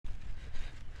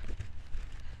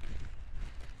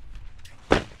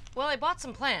Well, I bought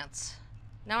some plants.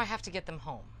 Now I have to get them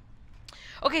home.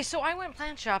 Okay, so I went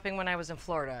plant shopping when I was in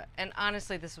Florida, and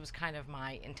honestly, this was kind of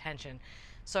my intention.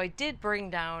 So I did bring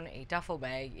down a duffel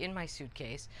bag in my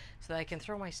suitcase so that I can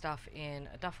throw my stuff in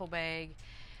a duffel bag,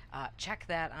 check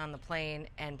that on the plane,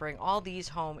 and bring all these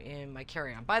home in my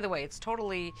carry-on. By the way, it's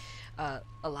totally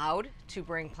allowed to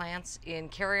bring plants in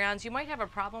carry-ons. You might have a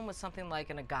problem with something like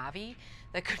an agave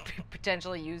that could be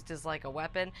potentially used as like a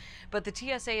weapon, but the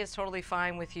TSA is totally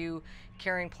fine with you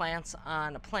carrying plants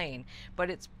on a plane. But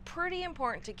it's pretty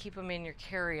important to keep them in your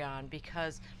carry-on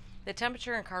because the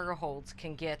temperature in cargo holds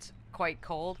can get quite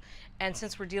cold, and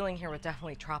since we're dealing here with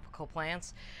definitely tropical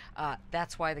plants,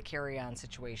 that's why the carry-on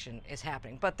situation is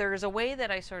happening. But there is a way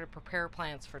that I sort of prepare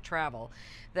plants for travel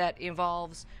that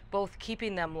involves both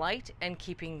keeping them light and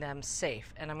keeping them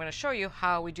safe, and I'm going to show you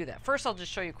how we do that. First, I'll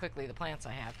just show you quickly the plants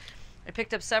I have. I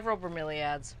picked up several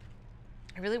bromeliads.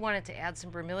 I really wanted to add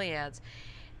some bromeliads,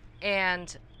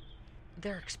 and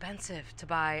they're expensive to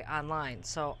buy online,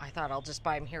 so I thought I'll just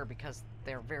buy them here because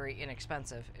they're very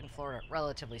inexpensive in Florida,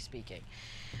 relatively speaking.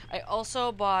 I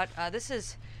also bought, this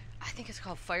is, I think it's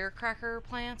called firecracker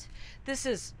plant. This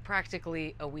is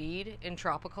practically a weed in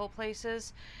tropical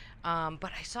places,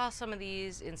 but I saw some of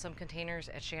these in some containers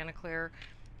at Chanticleer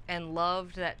and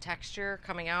loved that texture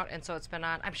coming out, and so it's been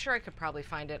on. I'm sure I could probably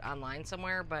find it online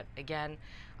somewhere, but again,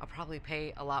 I'll probably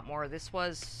pay a lot more. This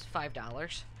was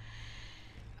 $5.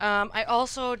 I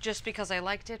also, just because I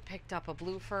liked it, picked up a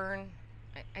blue fern.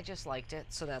 I just liked it,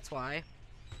 so that's why.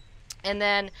 And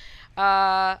then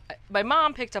my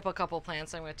mom picked up a couple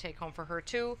plants I'm going to take home for her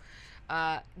too.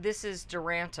 This is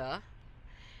Duranta,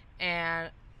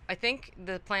 and I think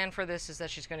the plan for this is that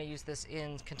she's going to use this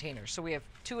in containers. So we have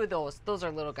two of those. Those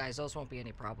are little guys. Those won't be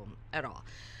any problem at all.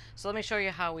 So let me show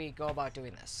you how we go about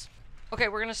doing this. Okay,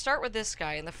 we're going to start with this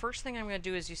guy, and the first thing I'm going to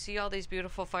do is, you see all these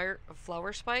beautiful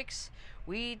flower spikes?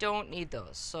 We don't need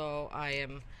those, so I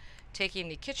am taking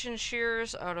the kitchen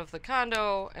shears out of the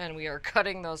condo, and we are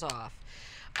cutting those off.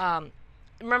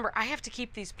 Remember, I have to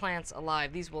keep these plants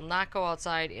alive. These will not go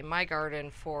outside in my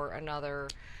garden for another,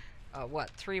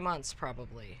 3 months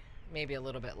probably, maybe a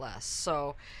little bit less.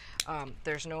 So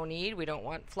there's no need. We don't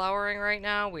want flowering right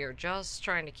now. We are just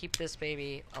trying to keep this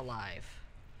baby alive.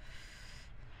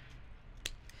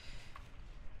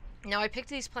 Now, I picked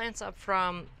these plants up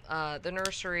from the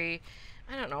nursery,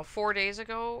 I don't know, 4 days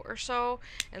ago or so,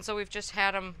 and so we've just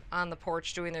had them on the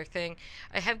porch doing their thing.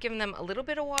 I have given them a little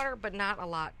bit of water, but not a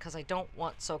lot, because I don't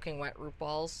want soaking wet root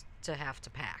balls to have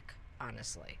to pack,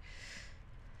 honestly.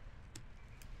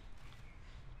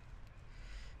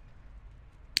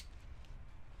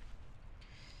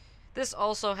 This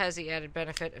also has the added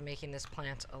benefit of making this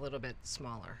plant a little bit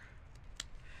smaller.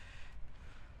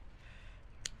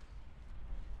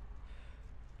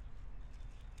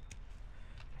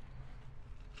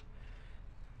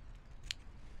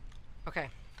 Okay,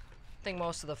 I think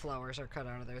most of the flowers are cut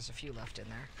out of there. There's a few left in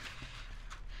there.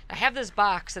 I have this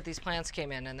box that these plants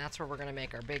came in, and that's where we're going to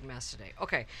make our big mess today.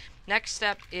 Okay, next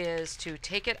step is to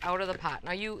take it out of the pot.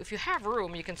 Now, if you have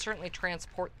room, you can certainly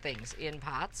transport things in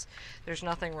pots. There's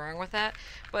nothing wrong with that,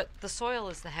 but the soil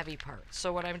is the heavy part.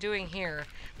 So what I'm doing here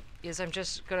is I'm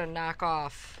just going to knock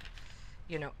off,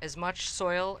 as much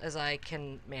soil as I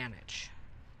can manage.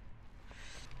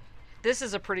 This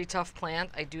is a pretty tough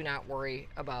plant. I do not worry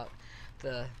about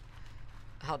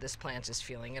how this plant is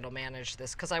feeling. It'll manage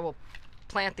this, because I will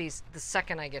plant these the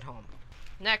second I get home.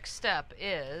 Next step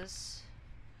is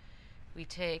we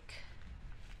take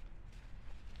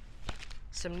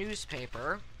some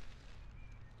newspaper.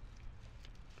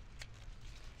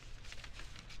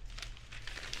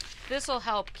 This will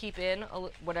help keep in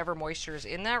whatever moisture is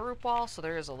in that root ball, so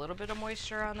there is a little bit of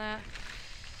moisture on that.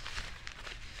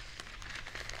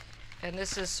 And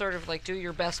this is sort of like do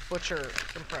your best butcher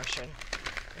impression,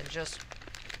 and just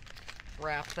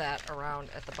wrap that around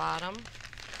at the bottom.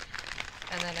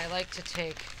 And then I like to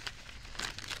take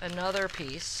another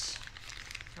piece,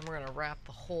 and we're going to wrap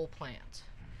the whole plant.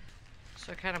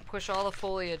 So I kind of push all the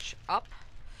foliage up.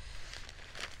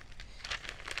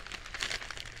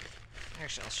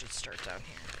 Actually, I should start down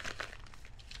here.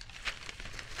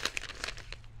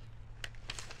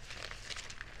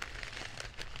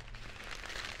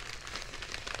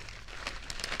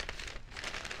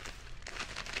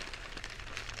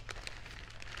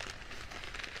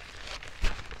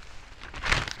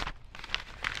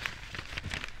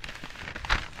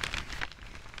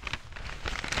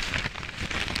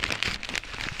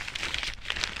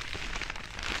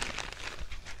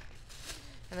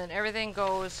 And then everything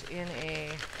goes in a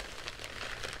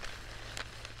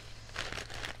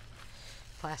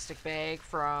plastic bag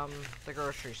from the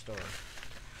grocery store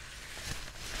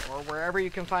or wherever you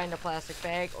can find a plastic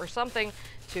bag or something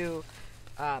to,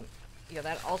 you know,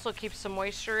 that also keeps some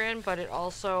moisture in, but it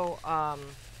also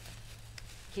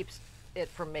keeps it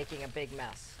from making a big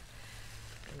mess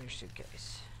in your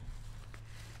suitcase.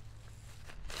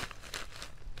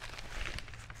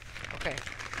 Okay,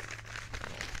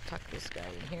 tuck this guy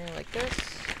in here like this.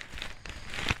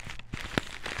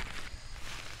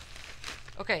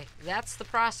 Okay, that's the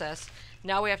process.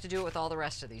 Now we have to do it with all the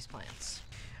rest of these plants.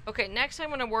 Okay, next I'm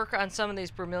going to work on some of these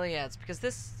bromeliads because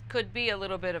this could be a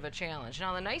little bit of a challenge.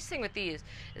 Now the nice thing with these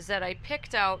is that I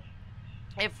picked out,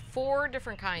 I have 4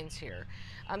 different kinds here.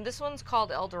 This one's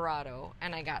called El Dorado,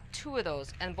 and I got 2 of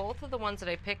those, and both of the ones that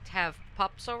I picked have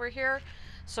pups over here.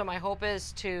 So my hope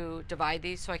is to divide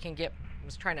these so I can get, I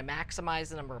was trying to maximize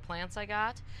the number of plants I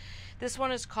got. This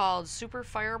one is called Super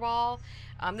Fireball.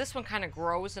 This one kind of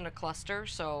grows in a cluster,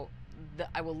 so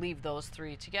I will leave those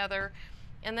 3 together.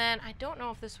 And then I don't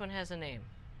know if this one has a name.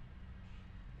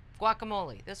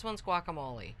 Guacamole. This one's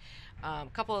Guacamole. A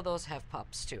couple of those have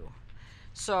pups too.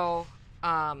 So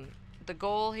the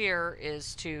goal here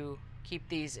is to keep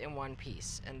these in one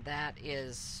piece, and that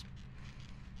is,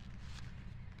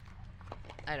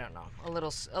 I don't know,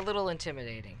 a little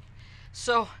intimidating.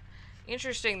 So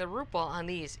interesting, the root ball on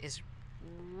these is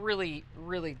really,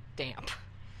 really damp.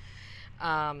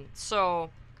 So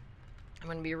I'm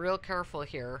going to be real careful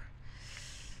here.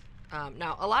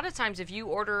 Now, a lot of times if you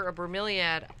order a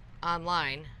bromeliad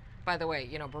online, by the way,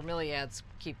 you know, bromeliads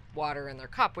keep water in their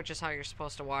cup, which is how you're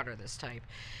supposed to water this type.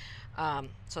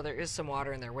 So there is some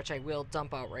water in there, which I will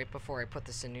dump out right before I put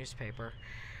this in newspaper.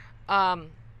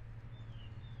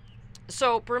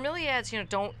 So bromeliads, you know,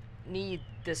 don't need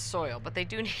this soil, but they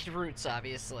do need roots,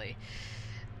 obviously.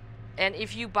 And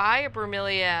if you buy a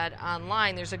bromeliad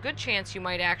online, there's a good chance you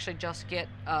might actually just get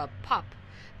a pup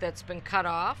that's been cut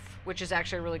off, which is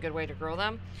actually a really good way to grow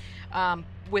them,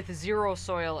 with 0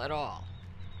 soil at all.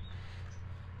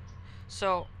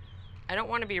 So I don't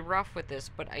want to be rough with this,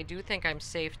 but I do think I'm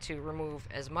safe to remove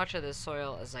as much of this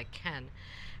soil as I can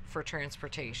for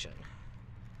transportation.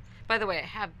 By the way, I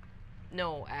have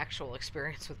no actual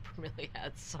experience with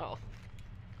bromeliads,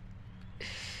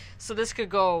 so this could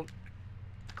go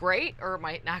great or it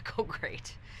might not go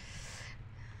great.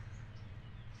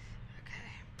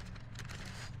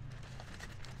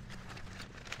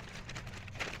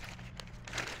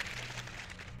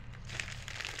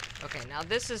 Okay, now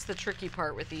this is the tricky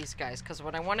part with these guys, because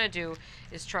what I want to do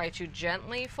is try to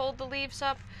gently fold the leaves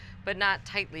up, but not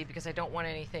tightly, because I don't want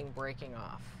anything breaking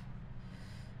off.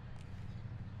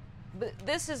 But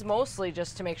this is mostly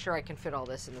just to make sure I can fit all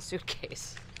this in the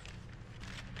suitcase.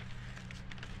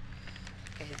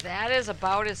 Okay, that is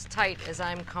about as tight as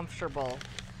I'm comfortable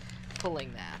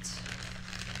pulling that,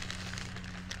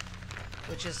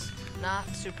 which is not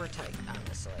super tight,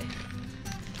 honestly.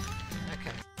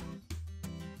 Okay.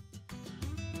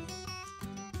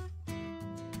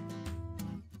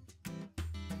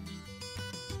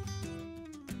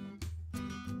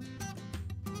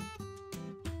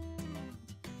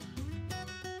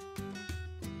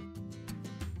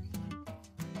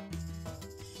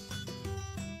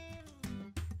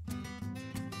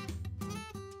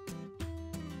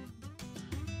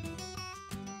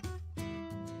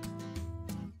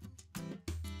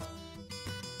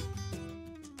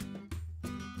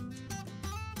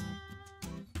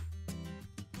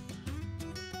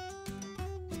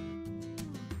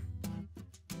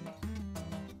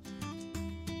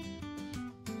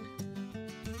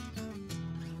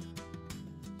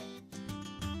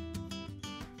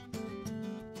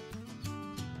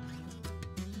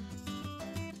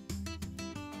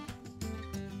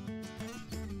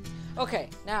 Okay,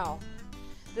 now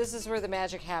this is where the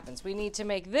magic happens. We need to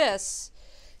make this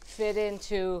fit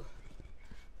into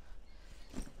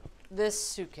this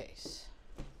suitcase.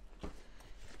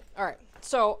 All right,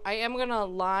 so I am gonna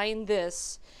line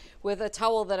this with a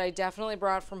towel that I definitely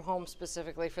brought from home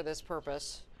specifically for this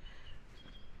purpose.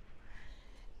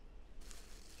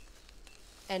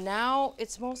 And now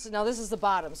it's mostly, now this is the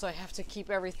bottom, so I have to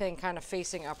keep everything kind of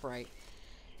facing upright.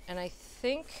 And I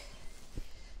think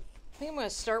I'm going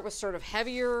to start with sort of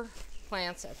heavier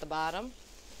plants at the bottom.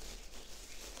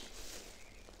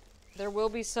 There will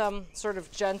be some sort of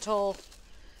gentle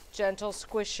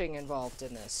squishing involved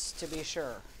in this, to be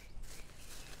sure.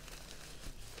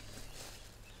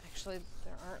 Actually,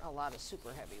 there aren't a lot of super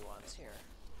heavy ones here.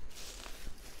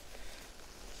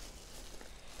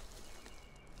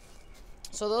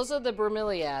 So those are the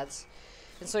bromeliads.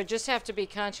 And so I just have to be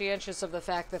conscientious of the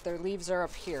fact that their leaves are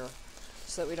up here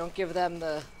so that we don't give them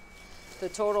the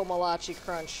total malachi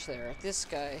crunch there. These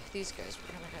guys were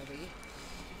kind of heavy.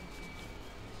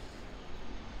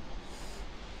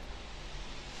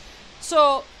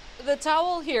 So the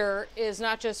towel here is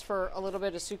not just for a little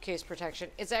bit of suitcase protection.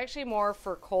 It's actually more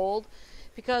for cold,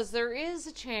 because there is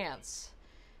a chance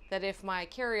that if my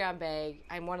carry-on bag,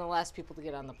 I'm one of the last people to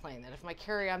get on the plane, that if my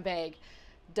carry-on bag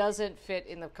doesn't fit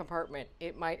in the compartment,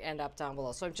 it might end up down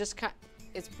below. So I'm just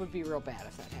it would be real bad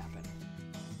if that happened.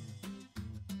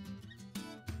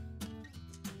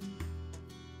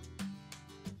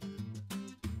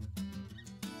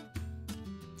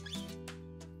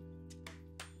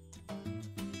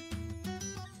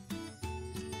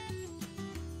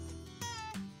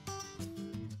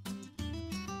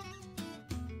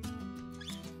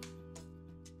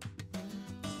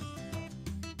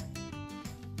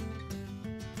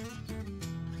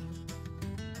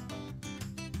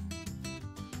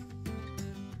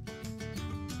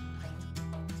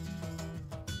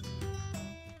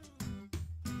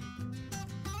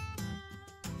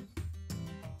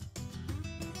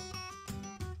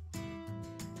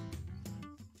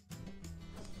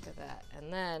 That,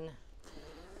 and then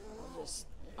I'll just,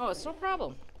 oh, it's no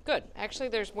problem. Good. Actually,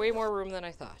 there's way more room than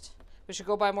I thought. We should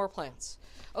go buy more plants.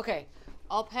 Okay,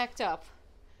 all packed up.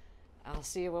 I'll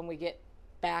see you when we get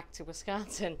back to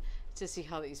Wisconsin to see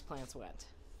how these plants went.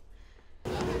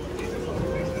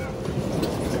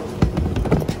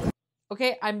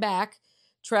 Okay, I'm back.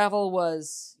 Travel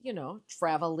was,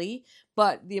 travel-y,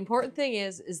 but the important thing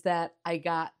is that I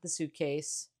got the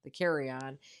suitcase, the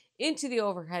carry-on, into the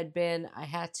overhead bin. I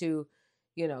had to,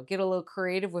 get a little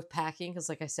creative with packing because,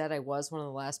 like I said, I was one of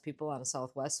the last people on a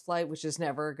Southwest flight, which is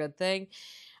never a good thing.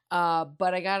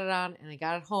 But I got it on and I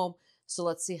got it home. So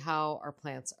let's see how our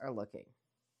plants are looking.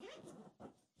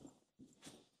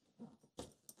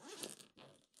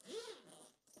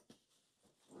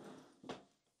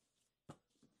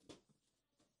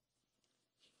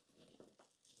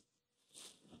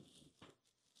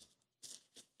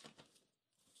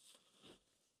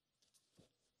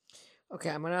 Okay,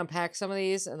 I'm going to unpack some of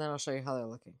these and then I'll show you how they're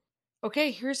looking.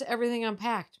 Okay, here's everything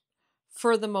unpacked.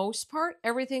 For the most part,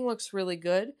 everything looks really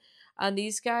good. On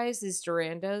these guys, these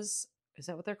Durandas, is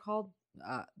that what they're called?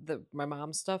 My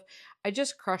mom's stuff. I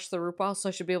just crushed the root ball, so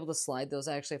I should be able to slide those.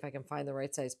 Actually, if I can find the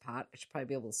right size pot, I should probably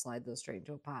be able to slide those straight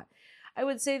into a pot. I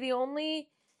would say the only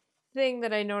thing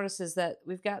that I noticed is that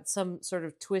we've got some sort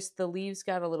of twist. The leaves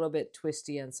got a little bit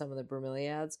twisty on some of the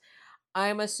bromeliads.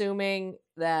 I'm assuming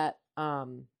that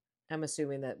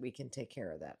we can take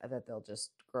care of that they'll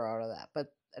just grow out of that.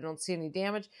 But I don't see any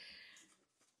damage.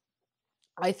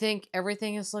 I think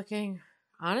everything is looking,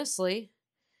 honestly,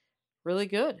 really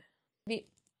good. The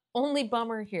only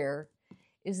bummer here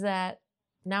is that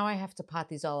now I have to pot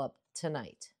these all up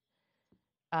tonight.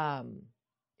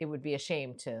 It would be a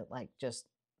shame to, just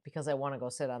because I want to go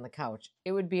sit on the couch,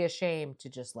 it would be a shame to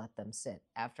just let them sit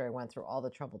after I went through all the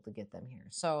trouble to get them here.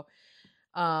 So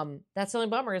that's the only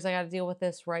bummer is I got to deal with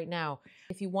this right now.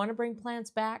 If you want to bring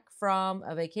plants back from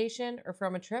a vacation or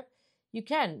from a trip, you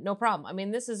can, no problem. I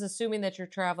mean, this is assuming that you're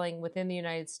traveling within the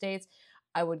United States.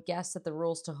 I would guess that the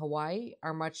rules to Hawaii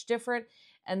are much different.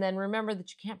 And then remember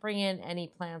that you can't bring in any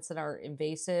plants that are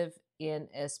invasive in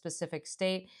a specific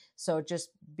state. So just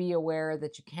be aware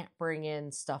that you can't bring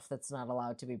in stuff that's not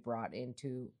allowed to be brought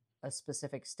into a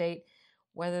specific state.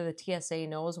 Whether the TSA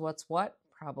knows what's what,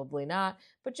 probably not,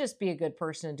 but just be a good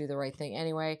person and do the right thing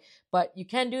anyway. But you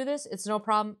can do this. It's no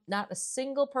problem. Not a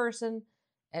single person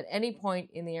at any point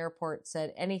in the airport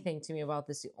said anything to me about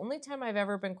this. The only time I've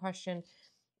ever been questioned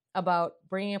about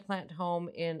bringing a plant home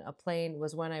in a plane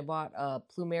was when I bought a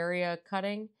plumeria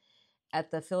cutting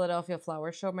at the Philadelphia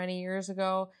Flower Show many years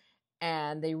ago.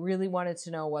 And they really wanted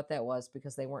to know what that was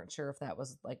because they weren't sure if that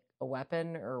was like a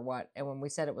weapon or what. And when we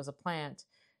said it was a plant,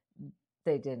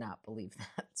 they did not believe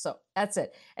that. So that's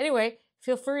it. Anyway,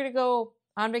 feel free to go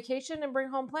on vacation and bring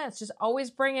home plants. Just always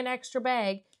bring an extra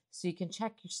bag so you can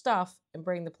check your stuff and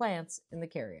bring the plants in the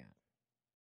carry-on.